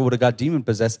 you would never would have got demon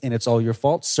possessed, and it's all your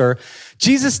fault, sir.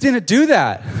 Jesus didn't do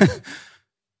that.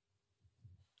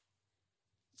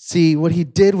 See, what he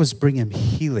did was bring him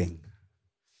healing.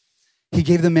 He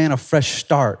gave the man a fresh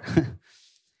start.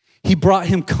 He brought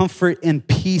him comfort and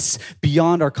peace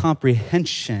beyond our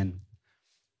comprehension.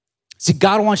 See,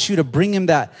 God wants you to bring him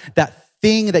that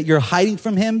thing that you're hiding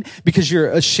from him because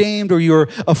you're ashamed or you're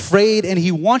afraid, and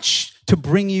he wants to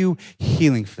bring you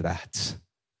healing for that.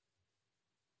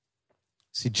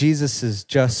 See, Jesus is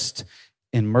just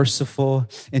and merciful,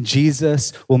 and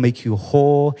Jesus will make you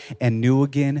whole and new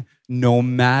again no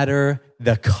matter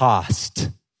the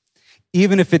cost.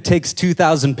 Even if it takes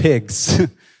 2,000 pigs,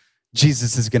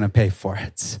 Jesus is going to pay for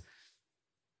it.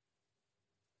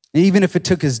 And even if it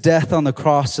took his death on the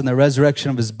cross and the resurrection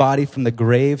of his body from the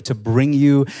grave to bring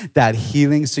you that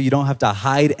healing so you don't have to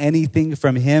hide anything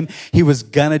from him, he was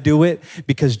gonna do it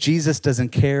because Jesus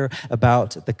doesn't care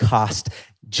about the cost.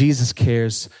 Jesus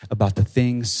cares about the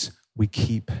things we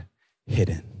keep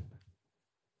hidden.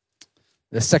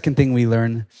 The second thing we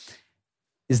learn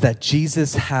is that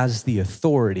Jesus has the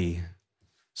authority,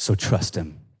 so trust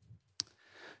him.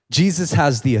 Jesus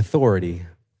has the authority,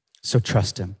 so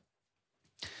trust him.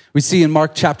 We see in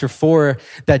Mark chapter 4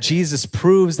 that Jesus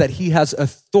proves that he has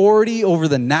authority over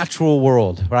the natural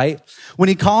world, right? When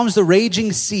he calms the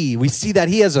raging sea, we see that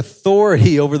he has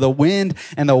authority over the wind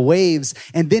and the waves.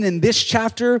 And then in this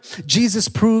chapter, Jesus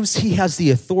proves he has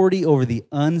the authority over the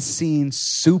unseen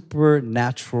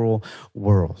supernatural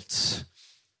world.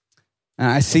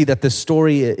 And I see that this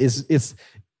story is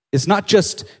not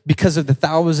just because of the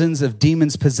thousands of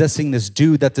demons possessing this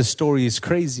dude that this story is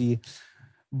crazy,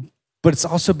 but it's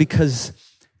also because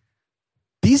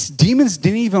these demons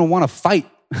didn't even want to fight.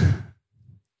 They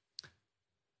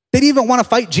didn't even want to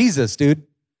fight Jesus, dude.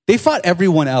 They fought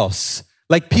everyone else.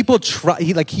 Like people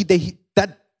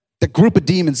that group of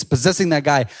demons possessing that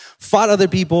guy fought other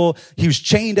people. He was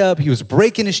chained up. He was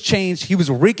breaking his chains. He was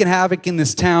wreaking havoc in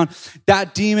this town.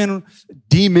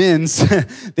 Demons,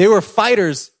 they were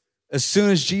fighters. As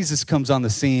soon as Jesus comes on the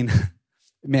scene,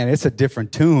 man, it's a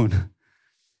different tune.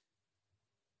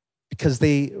 Because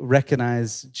they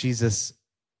recognize Jesus'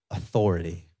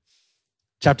 authority.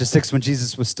 Chapter 6, when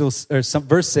Jesus was still,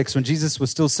 verse 6, when Jesus was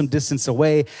still some distance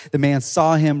away, the man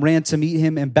saw him, ran to meet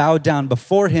him, and bowed down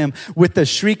before him. With a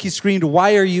shriek, he screamed,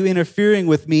 "Why are you interfering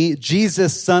with me?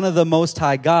 Jesus, Son of the Most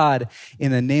High God,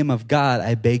 in the name of God,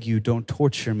 I beg you, don't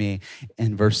torture me."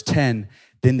 In verse 10,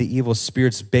 then the evil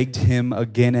spirits begged him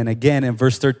again and again. In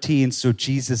verse 13, so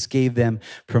Jesus gave them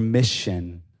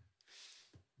permission.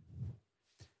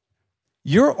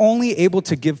 You're only able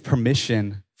to give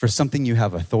permission for something you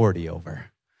have authority over.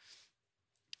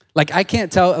 I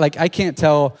can't tell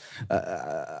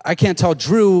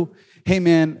Drew, hey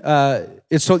man,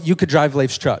 it's so you could drive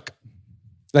Leif's truck.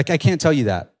 I can't tell you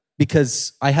that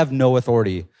because I have no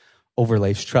authority over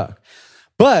Leif's truck.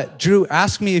 But Drew,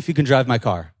 ask me if you can drive my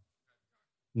car.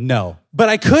 No. But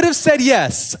I could have said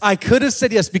yes.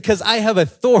 Because I have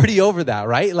authority over that,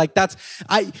 right?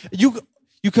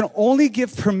 You can only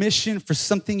give permission for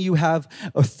something you have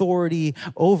authority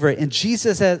over. And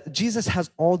Jesus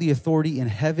has all the authority in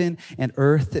heaven and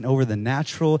earth and over the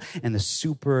natural and the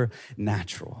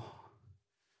supernatural.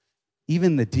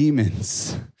 Even the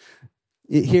demons.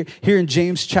 Here in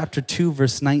James chapter 2,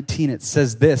 verse 19, it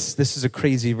says this. This is a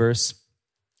crazy verse.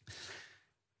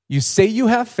 You say you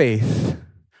have faith,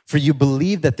 for you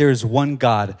believe that there is one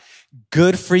God.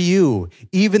 Good for you.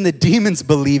 Even the demons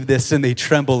believe this and they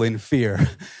tremble in fear.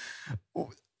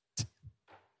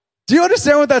 Do you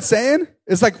understand what that's saying?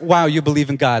 It's like, wow, you believe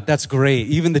in God. That's great.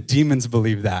 Even the demons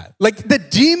believe that. Like the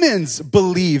demons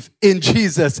believe in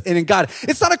Jesus and in God.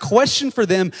 It's not a question for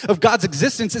them of God's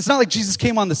existence. It's not like Jesus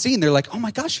came on the scene. They're like, oh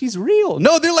my gosh, he's real.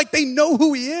 No, they're like, they know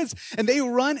who he is. And they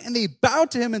run and they bow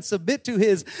to him and submit to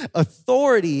his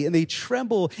authority. And they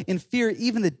tremble in fear.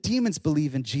 Even the demons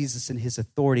believe in Jesus and his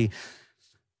authority.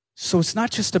 So it's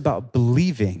not just about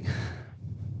believing.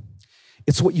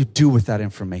 It's what you do with that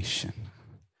information.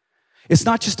 It's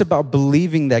not just about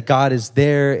believing that God is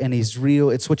there and he's real.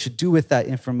 It's what you do with that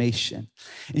information.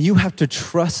 And you have to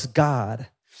trust God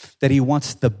that he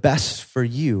wants the best for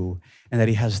you and that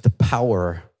he has the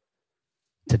power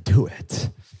to do it.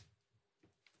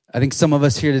 I think some of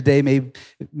us here today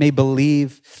may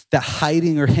believe that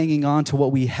hiding or hanging on to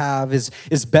what we have is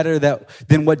better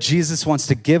than what Jesus wants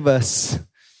to give us.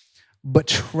 But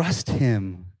trust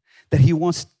him that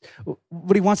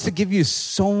what he wants to give you is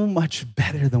so much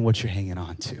better than what you're hanging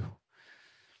on to.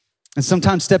 And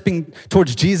sometimes stepping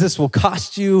towards Jesus will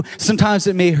cost you. Sometimes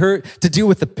it may hurt to deal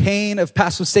with the pain of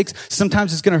past mistakes.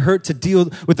 Sometimes it's going to hurt to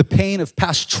deal with the pain of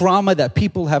past trauma that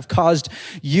people have caused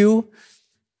you.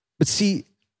 But see,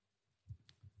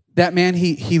 that man,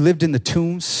 he lived in the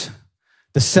tombs,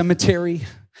 the cemetery.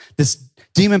 This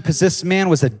demon-possessed man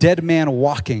was a dead man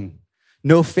walking.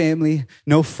 No family,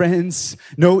 no friends,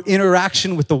 no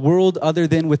interaction with the world other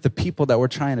than with the people that were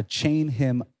trying to chain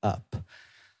him up.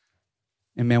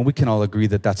 And man, we can all agree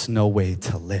that that's no way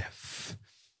to live.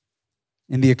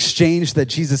 And the exchange that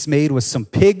Jesus made was some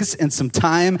pigs and some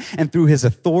time, and through his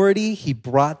authority, he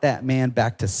brought that man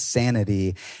back to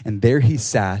sanity. And there he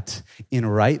sat in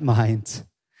right mind.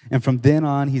 And from then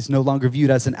on, he's no longer viewed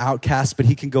as an outcast, but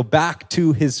he can go back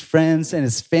to his friends and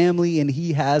his family, and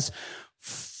he has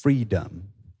freedom.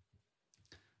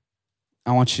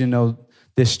 I want you to know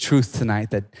this truth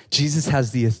tonight, that Jesus has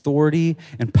the authority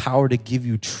and power to give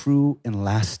you true and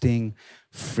lasting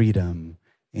freedom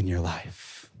in your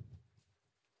life.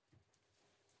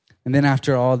 And then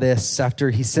after all this, after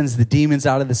he sends the demons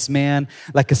out of this man,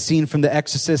 like a scene from The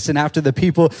Exorcist, and after the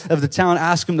people of the town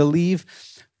ask him to leave,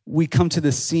 we come to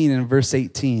this scene in verse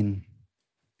 18.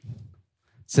 It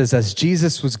says, as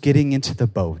Jesus was getting into the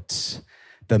boat,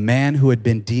 the man who had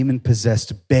been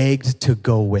demon-possessed begged to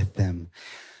go with them.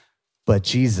 But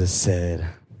Jesus said,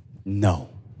 no.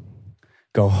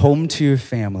 Go home to your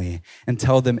family and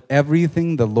tell them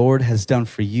everything the Lord has done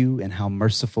for you and how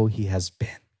merciful he has been.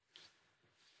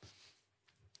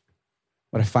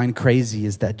 What I find crazy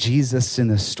is that Jesus in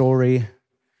the story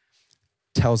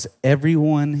tells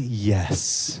everyone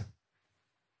yes,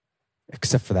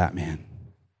 except for that man.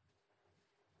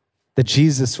 That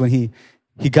Jesus, when he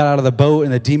got out of the boat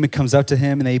and the demon comes up to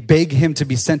him and they beg him to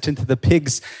be sent into the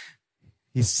pigs,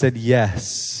 he said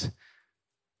yes.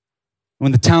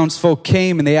 When the townsfolk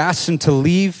came and they asked him to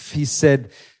leave, he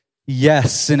said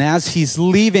yes. And as he's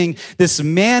leaving, this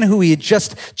man who he had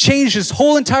just changed his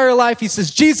whole entire life, he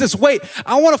says, Jesus, wait,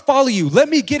 I want to follow you. Let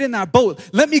me get in that boat.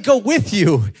 Let me go with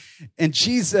you. And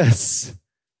Jesus,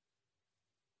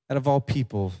 out of all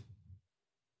people,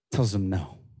 tells him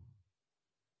no.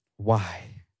 Why?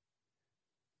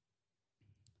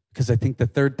 Because I think the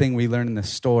third thing we learn in this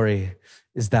story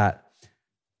is that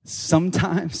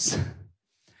sometimes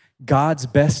God's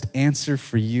best answer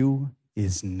for you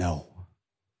is no.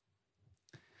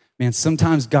 Man,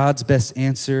 sometimes God's best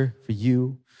answer for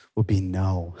you will be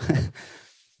no.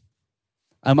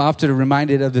 I'm often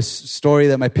reminded of this story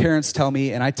that my parents tell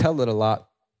me, and I tell it a lot.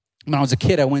 When I was a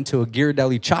kid, I went to a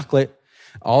Ghirardelli chocolate.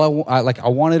 I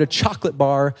wanted a chocolate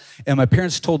bar, and my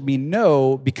parents told me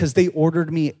no because they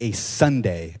ordered me a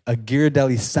sundae, a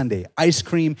Ghirardelli sundae, ice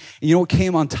cream. And you know what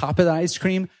came on top of the ice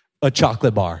cream? A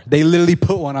chocolate bar. They literally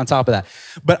put one on top of that.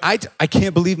 But I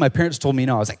can't believe my parents told me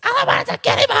no. I was like, I want a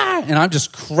candy bar. And I'm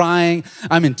just crying.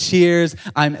 I'm in tears.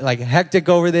 I'm like hectic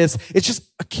over this. It's just,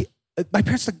 my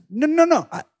parents are like, no.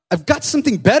 I've got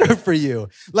something better for you.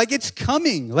 Like it's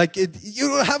coming. Like you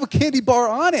don't have a candy bar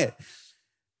on it.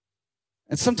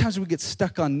 And sometimes we get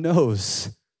stuck on no's.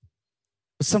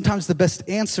 But sometimes the best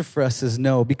answer for us is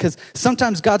no, because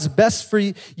sometimes God's best for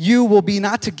you will be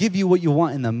not to give you what you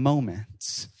want in the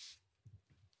moment.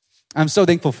 I'm so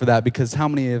thankful for that, because how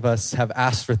many of us have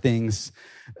asked for things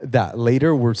that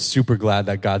later we're super glad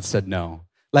that God said no?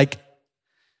 Like,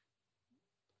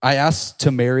 I asked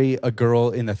to marry a girl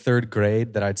in the 3rd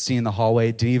grade that I'd seen in the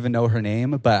hallway, didn't even know her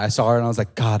name, but I saw her and I was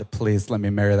like, God, please let me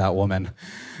marry that woman.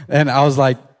 And I was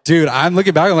like, dude, I'm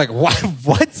looking back, I'm like,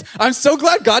 what? I'm so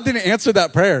glad God didn't answer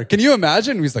that prayer. Can you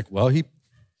imagine? He's like, well, he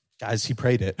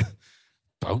prayed it.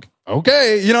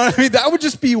 Okay, you know what I mean? That would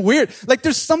just be weird. Like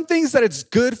there's some things that it's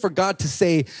good for God to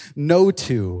say no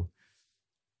to.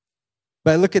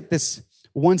 But I look at this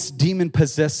once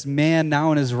demon-possessed man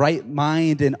now in his right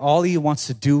mind, and all he wants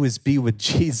to do is be with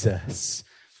Jesus.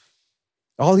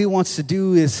 All he wants to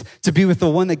do is to be with the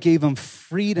one that gave him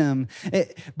freedom.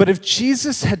 But if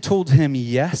Jesus had told him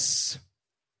yes,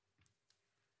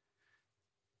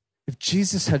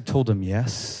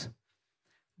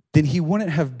 then he wouldn't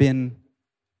have been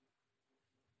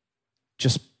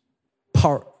just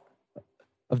part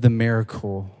of the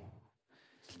miracle.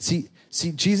 See,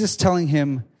 Jesus telling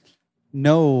him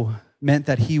no meant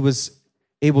that he was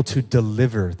able to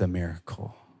deliver the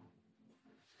miracle.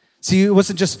 See, it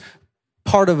wasn't just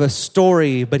part of a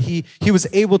story, but he was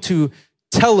able to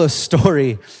tell a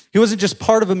story. He wasn't just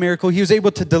part of a miracle, he was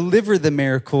able to deliver the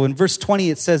miracle. In verse 20,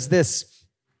 it says this: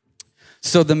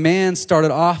 "So the man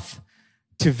started off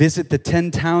to visit the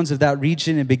 10 towns of that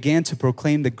region and began to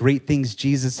proclaim the great things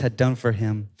Jesus had done for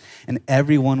him. And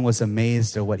everyone was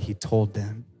amazed at what he told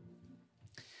them."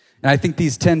 And I think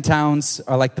these 10 towns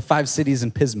are like the 5 cities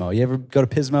in Pismo. You ever go to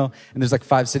Pismo and there's like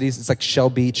 5 cities? It's like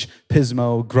Shell Beach,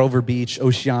 Pismo, Grover Beach,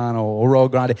 Oceano, Arroyo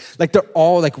Grande. Like they're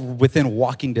all like within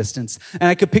walking distance. And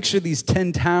I could picture these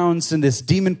 10 towns and this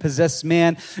demon-possessed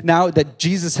man. Now that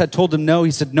Jesus had told him no, he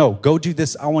said, "No, go do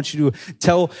this. I want you to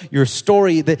tell your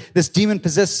story." This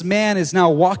demon-possessed man is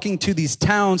now walking to these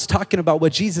towns talking about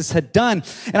what Jesus had done.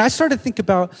 And I started to think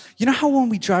about, you know how when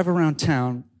we drive around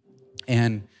town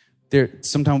and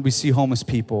sometimes we see homeless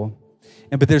people,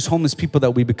 but there's homeless people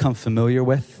that we become familiar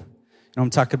with. And I'm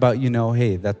talking about,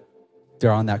 hey, that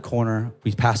they're on that corner.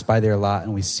 We pass by there a lot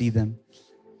and we see them.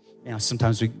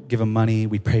 Sometimes we give them money,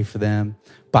 we pray for them,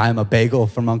 buy them a bagel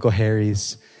from Uncle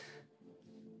Harry's.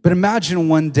 But imagine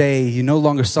one day you no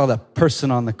longer saw that person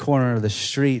on the corner of the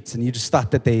street and you just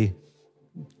thought that they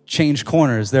changed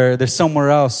corners. They're somewhere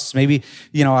else. Maybe,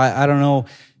 I don't know.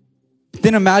 But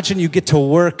then imagine you get to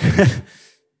work.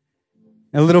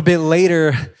 A little bit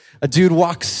later, a dude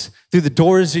walks through the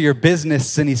doors of your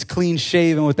business and he's clean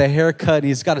shaven with a haircut and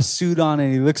he's got a suit on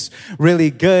and he looks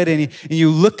really good. And you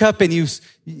look up and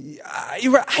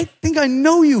I think I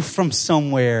know you from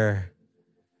somewhere.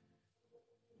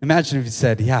 Imagine if you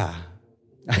said, "Yeah,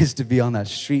 I used to be on that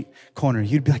street corner."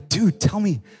 You'd be like, "Dude, tell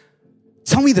me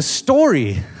the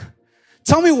story.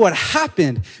 Tell me what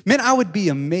happened." Man, I would be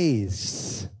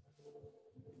amazed.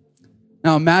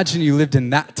 Now imagine you lived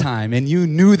in that time and you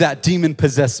knew that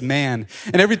demon-possessed man.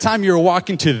 And every time you were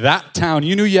walking to that town,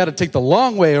 you knew you had to take the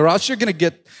long way or else you're going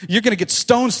to get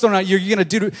stones thrown at you. You're going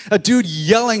to do a dude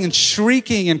yelling and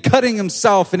shrieking and cutting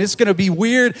himself. And it's going to be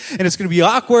weird and it's going to be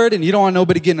awkward and you don't want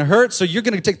nobody getting hurt. So you're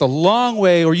going to take the long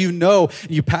way, or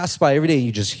you pass by every day and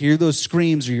you just hear those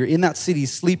screams, or you're in that city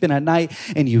sleeping at night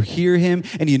and you hear him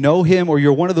and you know him, or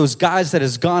you're one of those guys that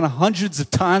has gone hundreds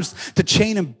of times to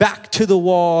chain him back to the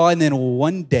wall. And then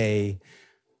one day,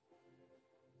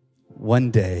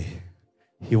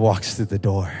 he walks through the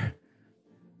door.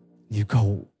 You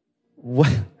go, what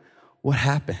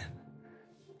happened?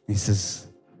 He says,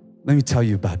 "Let me tell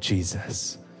you about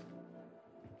Jesus."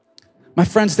 My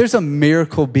friends, there's a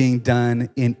miracle being done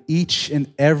in each and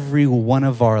every one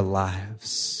of our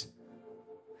lives.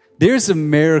 There's a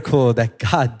miracle that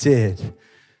God did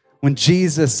when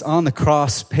Jesus on the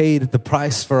cross paid the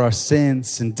price for our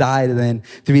sins and died, and then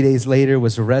 3 days later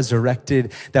was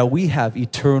resurrected, that we have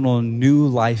eternal new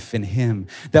life in him,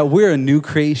 that we're a new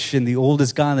creation. The old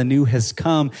is gone, the new has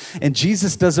come. And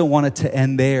Jesus doesn't want it to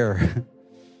end there.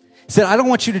 He said, "I don't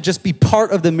want you to just be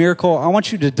part of the miracle. I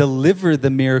want you to deliver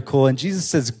the miracle." And Jesus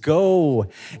says, "Go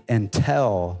and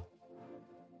tell."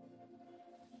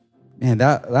 Man,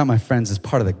 that, my friends, is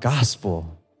part of the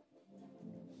gospel.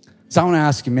 So I want to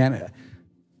ask you, man,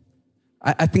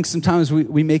 I think sometimes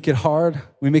we make it hard.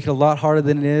 We make it a lot harder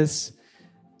than it is.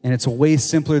 And it's way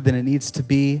simpler than it needs to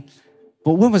be.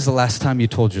 But when was the last time you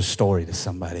told your story to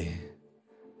somebody?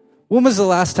 When was the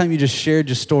last time you just shared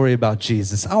your story about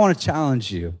Jesus? I want to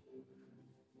challenge you.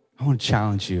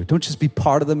 Don't just be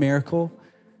part of the miracle.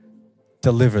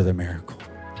 Deliver the miracle.